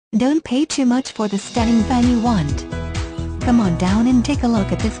Don't pay too much for the stunning van you want. Come on down and take a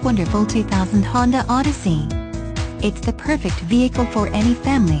look at this wonderful 2000 Honda Odyssey. It's the perfect vehicle for any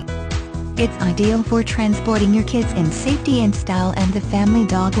family. It's ideal for transporting your kids in safety and style, and the family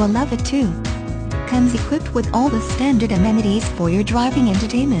dog will love it too. Comes equipped with all the standard amenities for your driving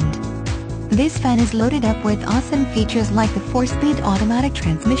entertainment. This van is loaded up with awesome features like the 4-speed automatic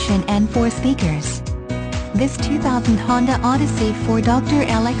transmission and 4 speakers. This 2000 Honda Odyssey 4Dr.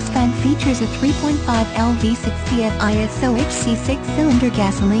 LX van features a 3.5L V6 TFI SOHC 6-cylinder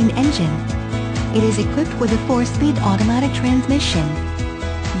gasoline engine. It is equipped with a 4-speed automatic transmission.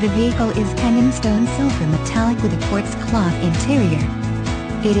 The vehicle is canyon stone silver metallic with a quartz cloth interior.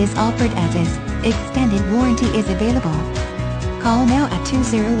 It is offered as is. Extended warranty is available. Call now at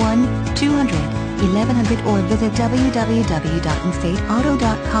 201-200-1100 or visit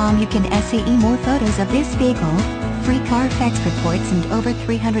www.instateauto.com. You can see more photos of this vehicle, free Carfax reports, and over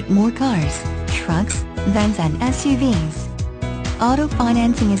 300 more cars, trucks, vans and SUVs. Auto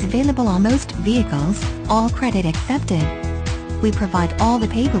financing is available on most vehicles, all credit accepted. We provide all the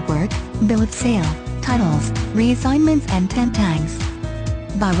paperwork, bill of sale, titles, reassignments and temp tags.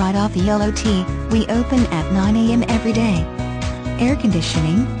 Buy right off the LOT. We open at 9 a.m. every day. Air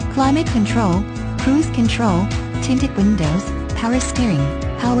conditioning, climate control, cruise control, tinted windows, power steering,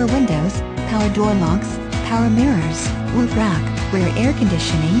 power windows, power door locks, power mirrors, roof rack, rear air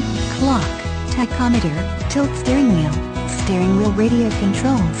conditioning, clock, tachometer, tilt steering wheel radio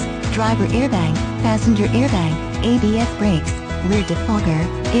controls, driver airbag, passenger airbag, ABS brakes, rear defogger,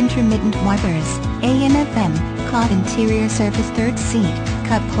 intermittent wipers, AM/FM, cloth interior surface third seat,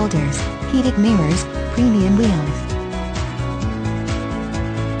 cup holders, heated mirrors, premium wheels.